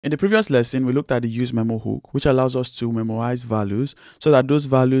In the previous lesson, we looked at the useMemo hook, which allows us to memoize values so that those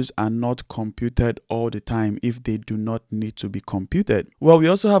values are not computed all the time if they do not need to be computed. Well, we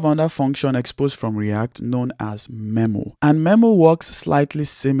also have another function exposed from React known as memo. And memo works slightly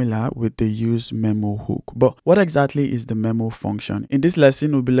similar with the useMemo hook. But what exactly is the memo function? In this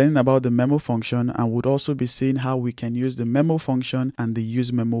lesson, we'll be learning about the memo function and would also be seeing how we can use the memo function and the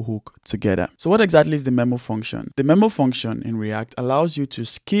useMemo hook together. So what exactly is the memo function? The memo function in React allows you to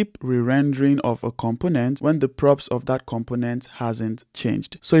skip re-rendering of a component when the props of that component hasn't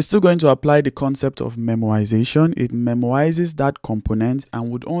changed. So it's still going to apply the concept of memoization. It memoizes that component and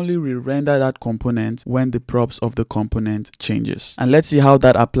would only re-render that component when the props of the component changes. And let's see how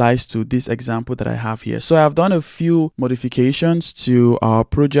that applies to this example that I have here. So I've done a few modifications to our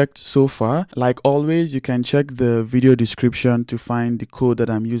project so far. Like always, you can check the video description to find the code that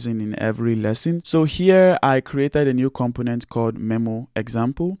I'm using in every lesson. So here I created a new component called memo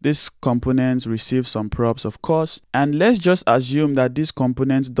example. This component receives some props, of course, and let's just assume that this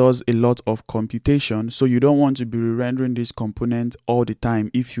component does a lot of computation, so you don't want to be re-rendering this component all the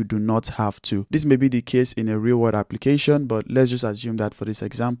time if you do not have to. This may be the case in a real-world application, but let's just assume that for this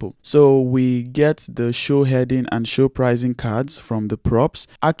example. So we get the show heading and show pricing cards from the props.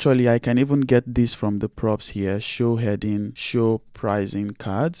 Actually, I can even get this from the props here, show heading, show pricing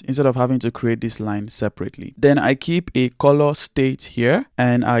cards, instead of having to create this line separately. Then I keep a color state here,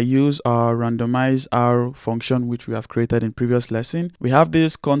 and I use our randomize R function, which we have created in previous lesson. We have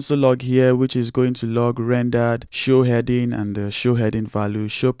this console log here, which is going to log rendered show heading and the show heading value,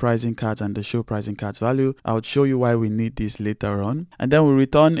 show pricing cards and the show pricing cards value. I'll show you why we need this later on. And then we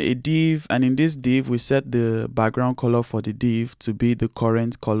return a div, and in this div we set the background color for the div to be the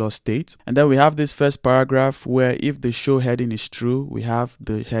current color state. And then we have this first paragraph where if the show heading is true, we have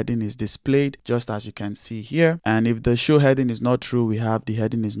the heading is displayed, just as you can see here. And if the show heading is not true, we have the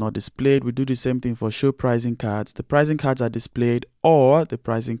heading is not displayed. We do the same thing for show pricing cards. The pricing cards are displayed or the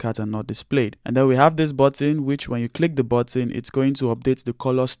pricing cards are not displayed. And then we have this button, which when you click the button, it's going to update the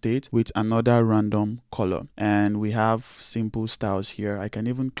color state with another random color. And we have simple styles here. I can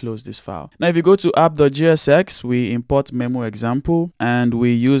even close this file. Now, if you go to app.jsx, we import memo example and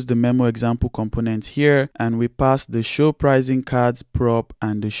we use the memo example component here, and we pass the show pricing cards prop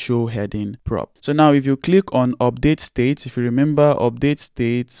and the show heading prop. So now if you click on update state, if you remember update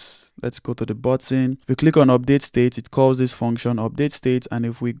states, let's go to the button. If you click on update state, it calls this function update state, and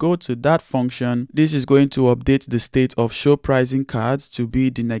if we go to that function, this is going to update the state of show pricing cards to be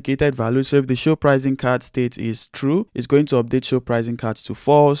the negated value. So if the show pricing card state is true, it's going to update show pricing cards to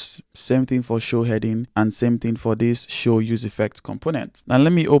false. Same thing for show heading and same thing for this show use effect component. Now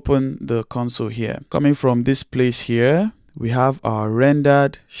let me open the console here. Coming from this place here, we have our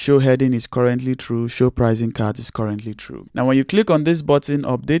rendered show heading is currently true, show pricing cards is currently true. Now when you click on this button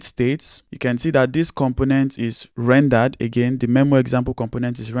update states, you can see that this component is rendered again. The memo example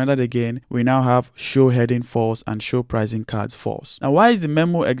component is rendered again. We now have show heading false and show pricing cards false. Now why is the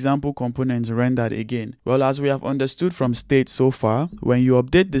memo example component rendered again? Well, as we have understood from state so far, when you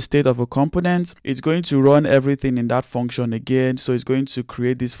update the state of a component, it's going to run everything in that function again. So it's going to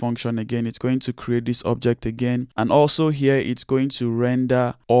create this function again, it's going to create this object again, and also here it's going to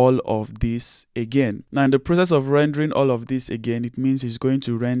render all of this again. Now in the process of rendering all of this again, it means it's going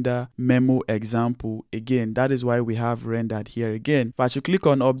to render memo example again. That is why we have rendered here again. If I should click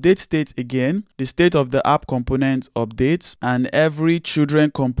on update state again, the state of the app component updates, and every children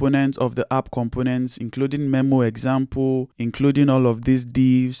component of the app components, including memo example, including all of these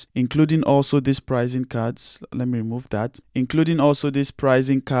divs, including also this pricing cards, let me remove that, including also this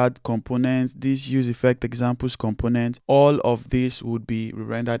pricing card component, this use effect examples component, all of this would be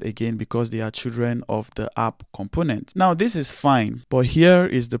rendered again because they are children of the app component. Now this is fine, but here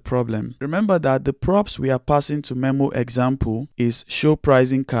is the problem. Remember that the props we are passing to memo example is show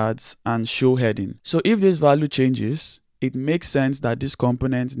pricing cards and show heading. So if this value changes, it makes sense that this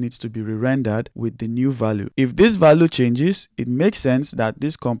component needs to be re-rendered with the new value. If this value changes, it makes sense that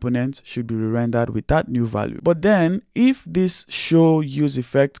this component should be re-rendered with that new value. But then if this show use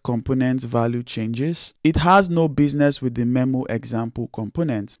effect component's value changes, it has no business with the memo example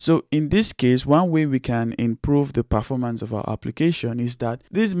component. So in this case, one way we can improve the performance of our application is that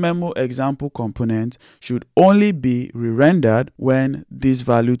this memo example component should only be re-rendered when this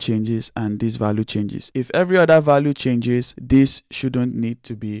value changes and this value changes. If every other value changes, changes, this shouldn't need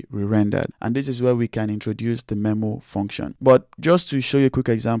to be re-rendered. And this is where we can introduce the memo function. But just to show you a quick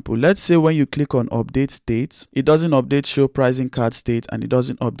example, let's say when you click on update state, it doesn't update show pricing card state and it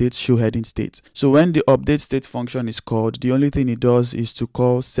doesn't update show heading state. So when the update state function is called, the only thing it does is to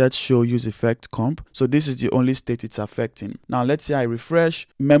call set show use effect comp. So this is the only state it's affecting. Now let's say I refresh,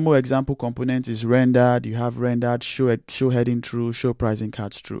 memo example component is rendered, you have rendered show heading true, show pricing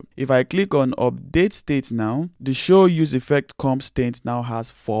cards true. If I click on update state now, the show use effect comp state now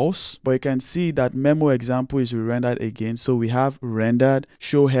has false, but you can see that memo example is re-rendered again. So we have rendered,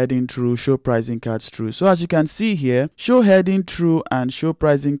 show heading true, show pricing cards true. So as you can see here, show heading true and show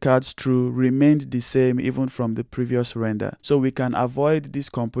pricing cards true remained the same even from the previous render. So we can avoid this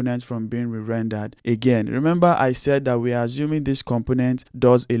component from being re-rendered again. Remember I said that we are assuming this component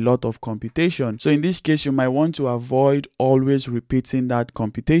does a lot of computation. So in this case, you might want to avoid always repeating that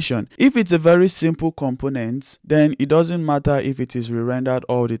computation. If it's a very simple component, then it doesn't matter if it is re-rendered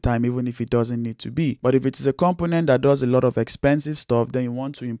all the time, even if it doesn't need to be. But if it is a component that does a lot of expensive stuff, then you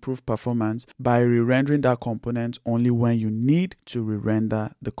want to improve performance by re-rendering that component only when you need to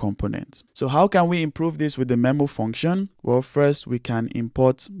re-render the component. So how can we improve this with the memo function? Well, first we can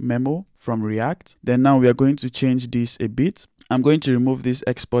import memo from React. Then now we are going to change this a bit. I'm going to remove this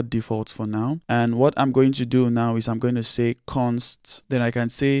export default for now. And what I'm going to do now is I'm going to say const, then I can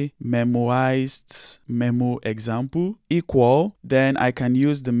say memoized memo example equal, then I can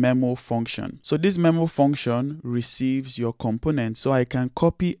use the memo function. So this memo function receives your component. So I can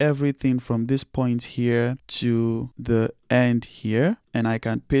copy everything from this point here to the end here, and I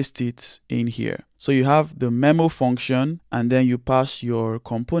can paste it in here. So you have the memo function and then you pass your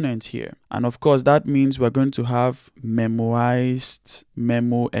component here. And of course, that means we're going to have memoized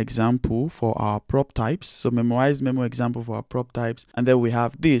memo example for our prop types. So memoized memo example for our prop types. And then we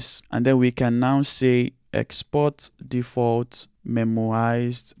have this. And then we can now say export default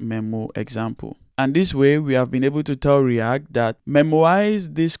memoized memo example. And this way, we have been able to tell React that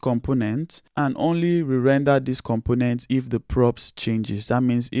memoize this component and only re-render this component if the props changes. That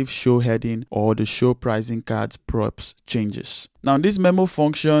means if show heading or the show pricing cards props changes. Now, this memo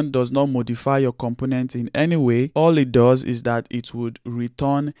function does not modify your component in any way. All it does is that it would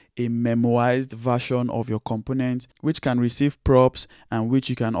return a memoized version of your component, which can receive props and which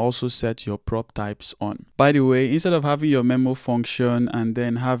you can also set your prop types on. By the way, instead of having your memo function and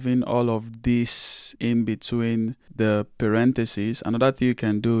then having all of this in between the parentheses, another thing you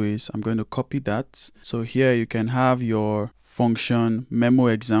can do is I'm going to copy that. So here you can have your function memo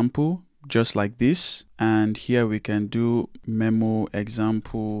example just like this. And here we can do memo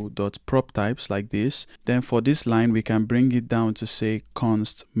example dot prop types like this. Then for this line, we can bring it down to say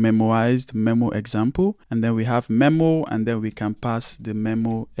const memoized memo example. And then we have memo, and then we can pass the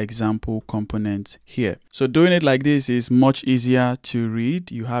memo example component here. So doing it like this is much easier to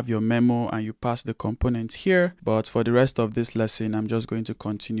read. You have your memo and you pass the component here. But for the rest of this lesson, I'm just going to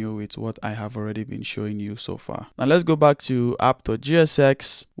continue with what I have already been showing you so far. Now let's go back to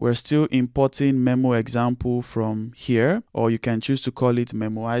app.jsx. We're still importing memo example from here, or you can choose to call it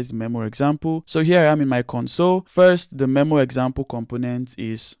memoized memo example. So here I am in my console. First, the memo example component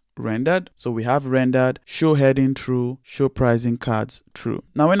is rendered. So we have rendered, show heading true, show pricing cards true.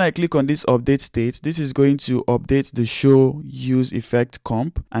 Now when I click on this update state, this is going to update the show use effect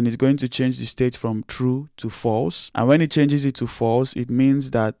comp, and it's going to change the state from true to false. And when it changes it to false, it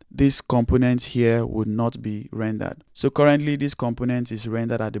means that this component here would not be rendered. So currently this component is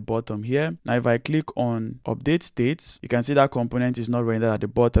rendered at the bottom here. Now if I click on update states, you can see that component is not rendered at the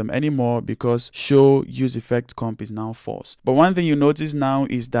bottom anymore because show use effect comp is now false. But one thing you notice now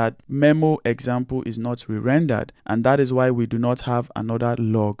is that memo example is not re-rendered, and that is why we do not have another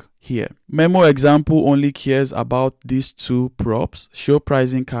log here. Memo example only cares about these two props, show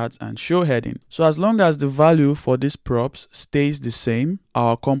pricing cards and show heading. So as long as the value for these props stays the same,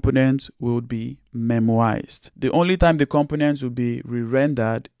 our component will be memoized. The only time the component will be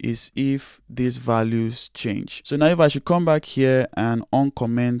re-rendered is if these values change. So now if I should come back here and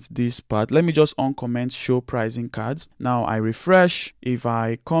uncomment this part, let me just uncomment show pricing cards. Now I refresh. If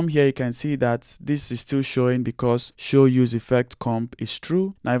I come here, you can see that this is still showing because show use effect comp is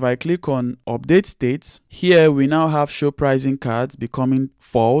true. Now if I click on update states, here we now have show pricing cards becoming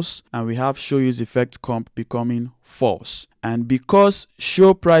false and we have show use effect comp becoming false. And because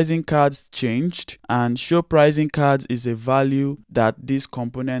show pricing cards changed, and show pricing cards is a value that this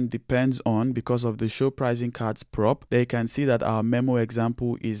component depends on because of the show pricing cards prop, they can see that our memo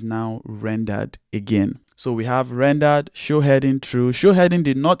example is now rendered again. So we have rendered show heading true. Show heading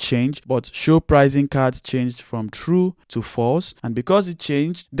did not change, but show pricing cards changed from true to false. And because it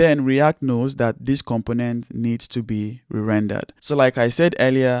changed, then React knows that this component needs to be re-rendered. So like I said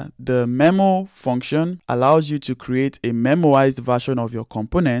earlier, the memo function allows you to create a memoized version of your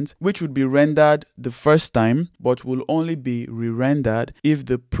component, which would be rendered the first time, but will only be re-rendered if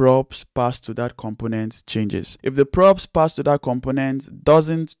the props passed to that component changes. If the props passed to that component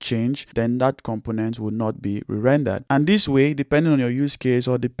doesn't change, then that component will not be re-rendered. And this way, depending on your use case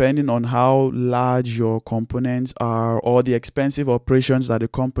or depending on how large your components are or the expensive operations that the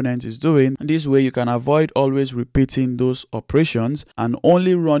component is doing, this way you can avoid always repeating those operations and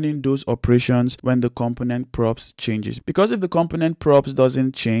only running those operations when the component props changes. Because if the component props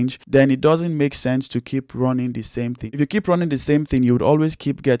doesn't change, then it doesn't make sense to keep running the same thing. If you keep running the same thing, you would always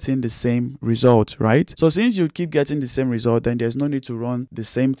keep getting the same result, right? So since you keep getting the same result, then there's no need to run the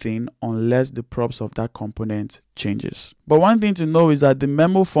same thing unless the props of that component changes. But one thing to know is that the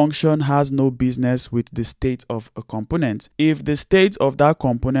memo function has no business with the state of a component. If the state of that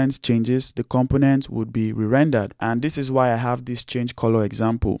component changes, the component would be re-rendered. And this is why I have this change color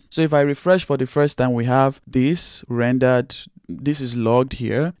example. So if I refresh for the first time, we have this rendered. This is logged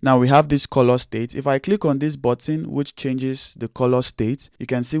here. Now we have this color state. If I click on this button, which changes the color state, you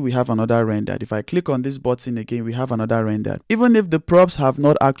can see we have another rendered. If I click on this button again, we have another rendered. Even if the props have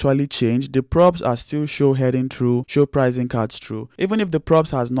not actually changed, the props are still show heading true, show pricing cards true. Even if the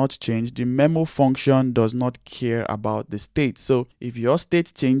props has not changed, the memo function does not care about the state. So if your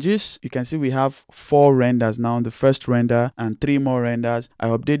state changes, you can see we have 4 renders now, the first render and 3 more renders. I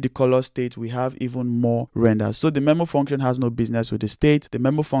update the color state, we have even more renders. So the memo function has no business with the state. The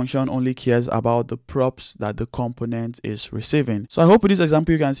memo function only cares about the props that the component is receiving. So I hope with this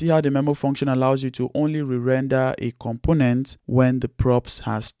example you can see how the memo function allows you to only re-render a component when the props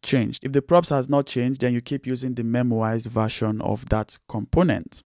has changed. If the props has not changed, then you keep using the memoized version of that component.